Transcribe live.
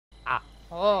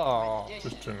Oh.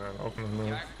 Just turn that off and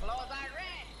move.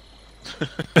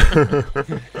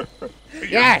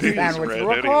 Yes, that was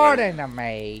recording to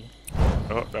me.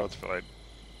 Oh, that was fine.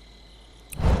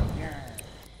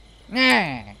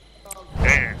 Yeah.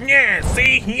 Yeah,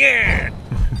 see? Yeah!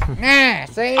 Yeah,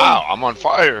 see? Ow, I'm on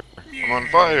fire! I'm on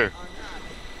fire!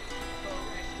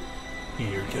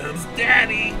 Here comes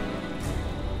Daddy!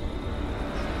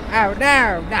 Oh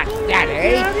no, not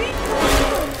Daddy!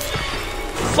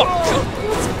 Fuck!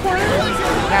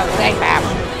 No, they have.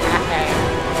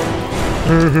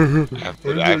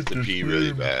 I have to pee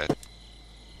really bad.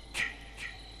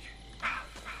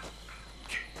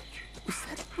 Is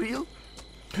that real?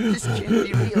 This can't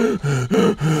be real.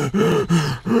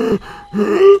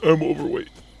 I'm overweight.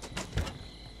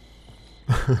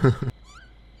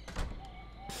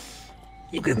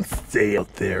 You can stay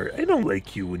out there. I don't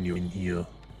like you when you're in here.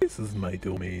 This is my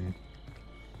domain.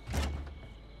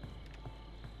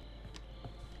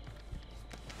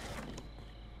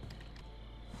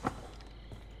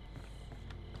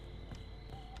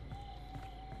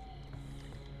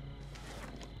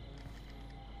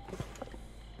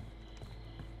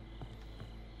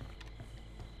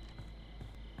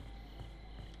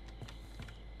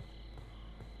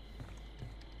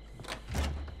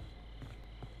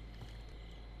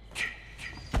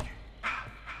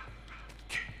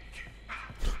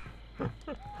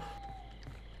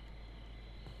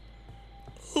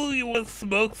 Oh, you want to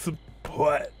smoke some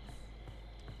pot?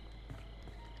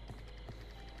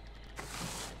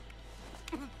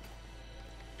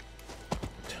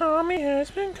 Tommy has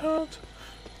been called.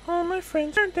 All my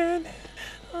friends are dead.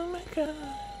 Oh my god.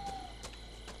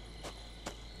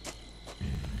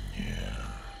 Yeah.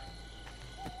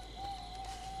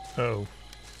 Oh.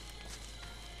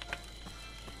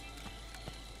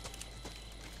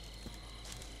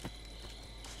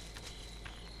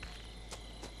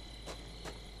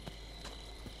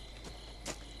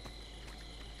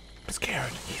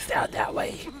 Scared. He's down that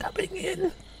way. Coming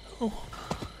in. Oh,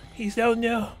 he's down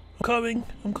there. I'm coming.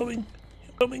 I'm coming.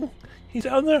 I'm coming. He's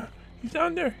down there. He's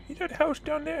down there. He's at the house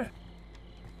down there.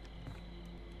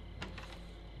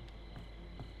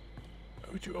 Why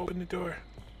would you open the door?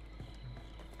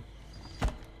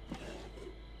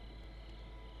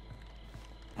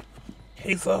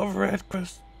 Hey, Red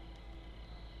Chris.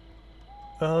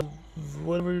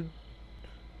 Whatever.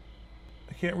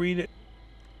 I can't read it.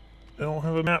 I don't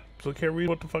have a map, so I can't read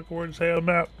what the fuck words say on a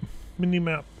map. Mini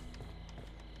map.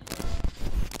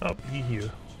 Up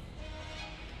here.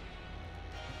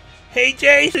 Hey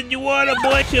Jason, you wanna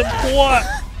buy some pot?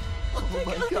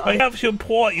 Oh I have some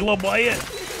pot, you wanna buy it?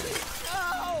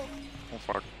 Oh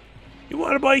fuck. You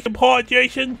wanna buy some pot,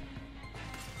 Jason?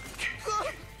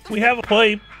 We have a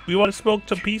pipe. You wanna smoke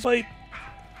some peace pipe?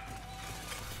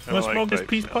 You wanna smoke this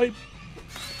peace pipe?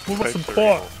 What about some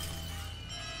pot?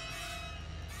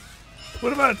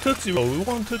 What about a Tootsie Roll? We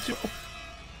want a Tootsie Roll.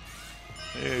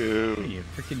 Ew. Are you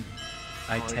freaking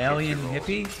Italian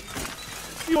hippie?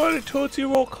 You want a Tootsie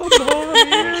Roll? Come on,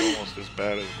 man. It's almost as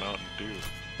bad as Mountain Dew.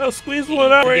 I'll squeeze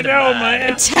one out right now, my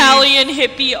ass. Italian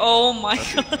hippie, oh my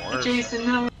god. Jason,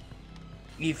 no.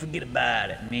 You forget about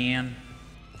it, man.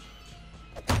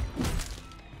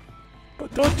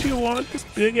 But don't you want this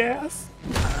big ass?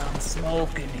 I'm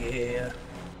smoking here.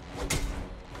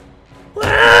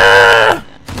 Ah!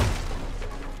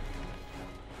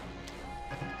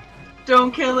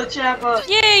 Don't kill the Chappa.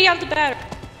 Yay, you have the battery.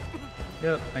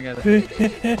 Yep, I got it.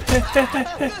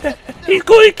 He's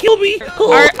going to kill me!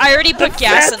 Oh, I already put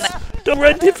gas in that. Don't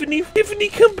run, Tiffany! Tiffany,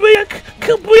 come back!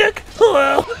 Come back!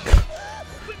 Oh,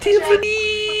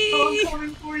 Tiffany! I'm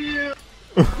coming for you.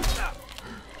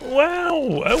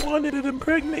 Wow, I wanted to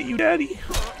impregnate you, Daddy.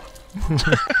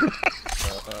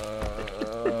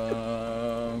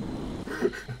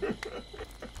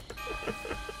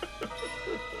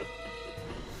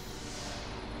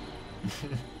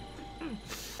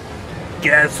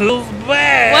 Guess who's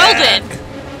back? Well then.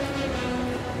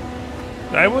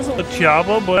 I wasn't a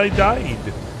Chopper, but I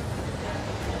died.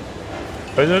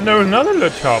 And then there was another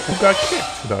LeChop who got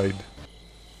kicked, died.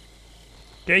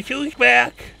 Guess who's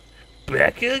back?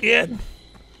 Back again.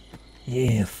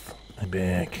 Yes, I'm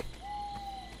back.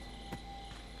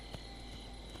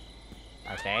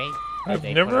 Okay. I've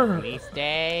They never- put a release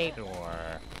date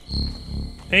or.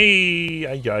 Hey,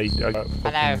 I died.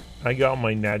 Hello. I got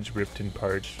my nads ripped in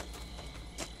parts.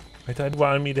 I thought it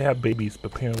wanted me to have babies,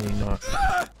 but apparently not.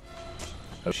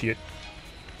 Oh shit.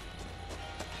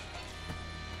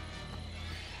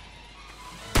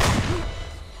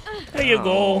 There you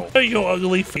go. There's your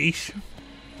ugly face.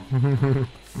 I'm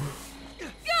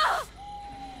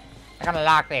gonna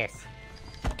lock this.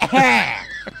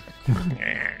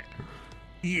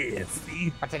 Yeah,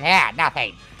 see? What's in here?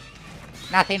 Nothing.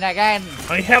 Nothing again.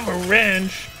 I have a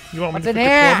wrench. You want What's me in to put the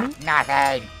here? plumbing?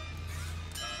 Nothing.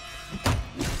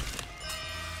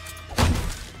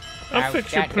 I'll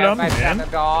fix your Don't plumbing, mess on man. the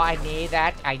door. I need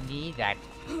that. I need that.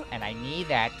 And I need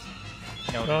that.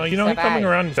 No, You know he's coming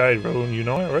around the side road, you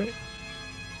know it, right?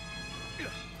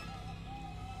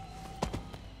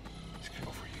 Let's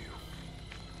go for you.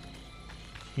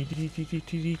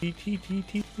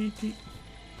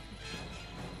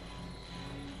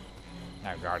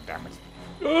 No, God damn it.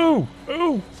 Oh!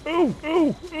 Oh! Oh!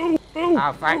 Oh! Oh! Oh!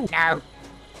 Oh, fuck, no.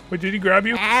 Wait, did he grab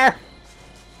you? No.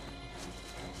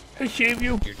 I save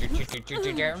you.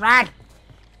 Run.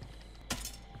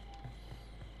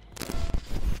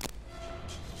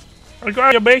 I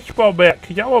got your baseball bat.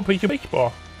 Y'all want a piece of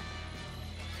baseball?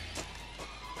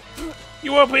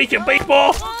 You want a piece of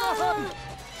baseball?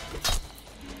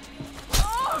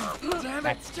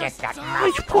 Let's get that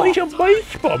Let's play some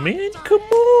baseball, man. Come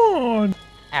on.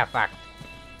 Oh, fuck.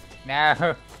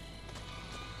 No.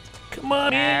 Come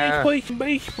on, man. Let's play some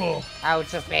baseball. Oh,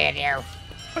 it's a failure.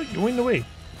 Oh, you in the way.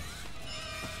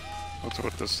 What's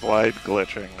with the slide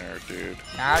glitching there, dude?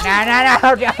 No,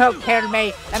 don't kill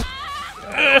me.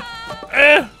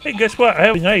 Hey, guess what? I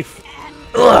have a knife.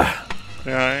 Ugh.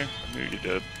 Yeah, I knew you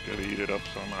did. Gotta eat it up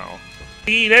somehow.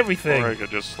 Eat everything. Or I could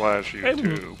just slash you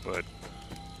too, but...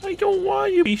 I don't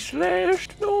want you to be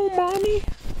slashed. No, mommy.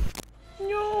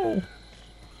 No.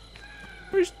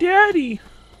 Where's daddy?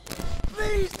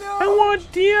 Please, no! I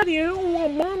want daddy. I don't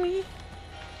want mommy.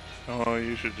 Oh,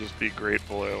 you should just be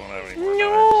grateful I don't have any more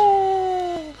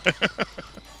No.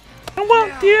 I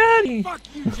want daddy. Fuck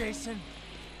you, Jason!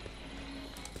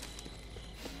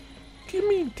 Give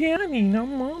me daddy, not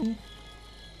mommy.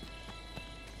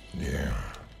 Yeah.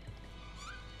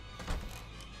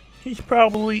 He's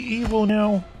probably evil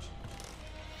now.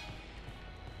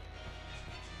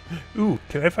 Ooh,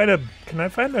 can I find a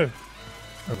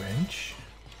wrench?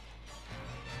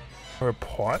 Or a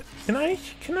pot? Can I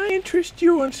interest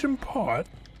you in some pot?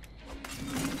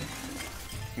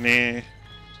 Nah, it's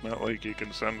not like you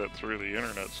can send it through the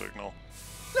internet signal.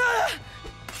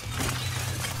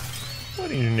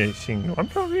 What internet signal? I'm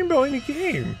talking about in the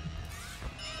game.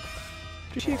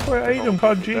 Just here for an item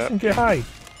called Jason Get High.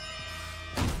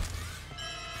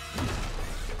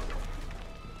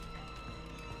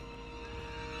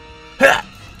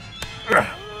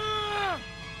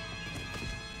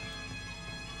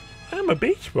 I'm a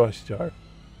baseball star.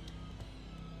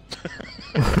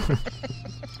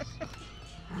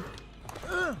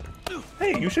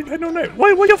 Hey, you should have known that.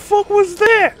 Wait, what the fuck was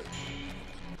that?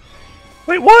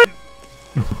 Wait, what?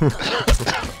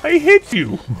 I hit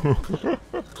you.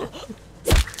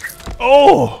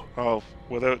 Oh! Oh,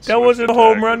 without That wasn't a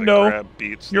home run, though. grab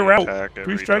beats You're the out. attack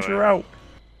every 3 strikes, time. you're out.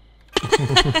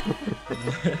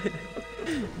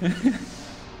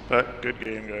 But good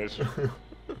game, guys.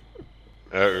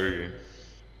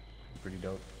 Pretty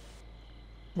dope.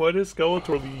 Why does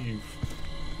Skeletor leave?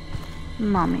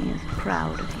 Mommy is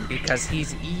proud of you, Because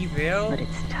he's evil. but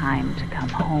it's time to come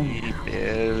home.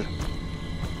 Yeah.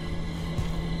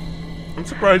 I'm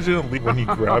surprised you didn't leave when he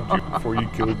grabbed you before you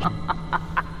killed him.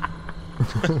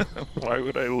 Why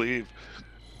would I leave?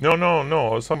 No,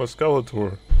 I was talking about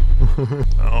Skeletor.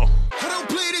 Oh. I don't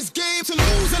play this game to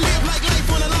lose.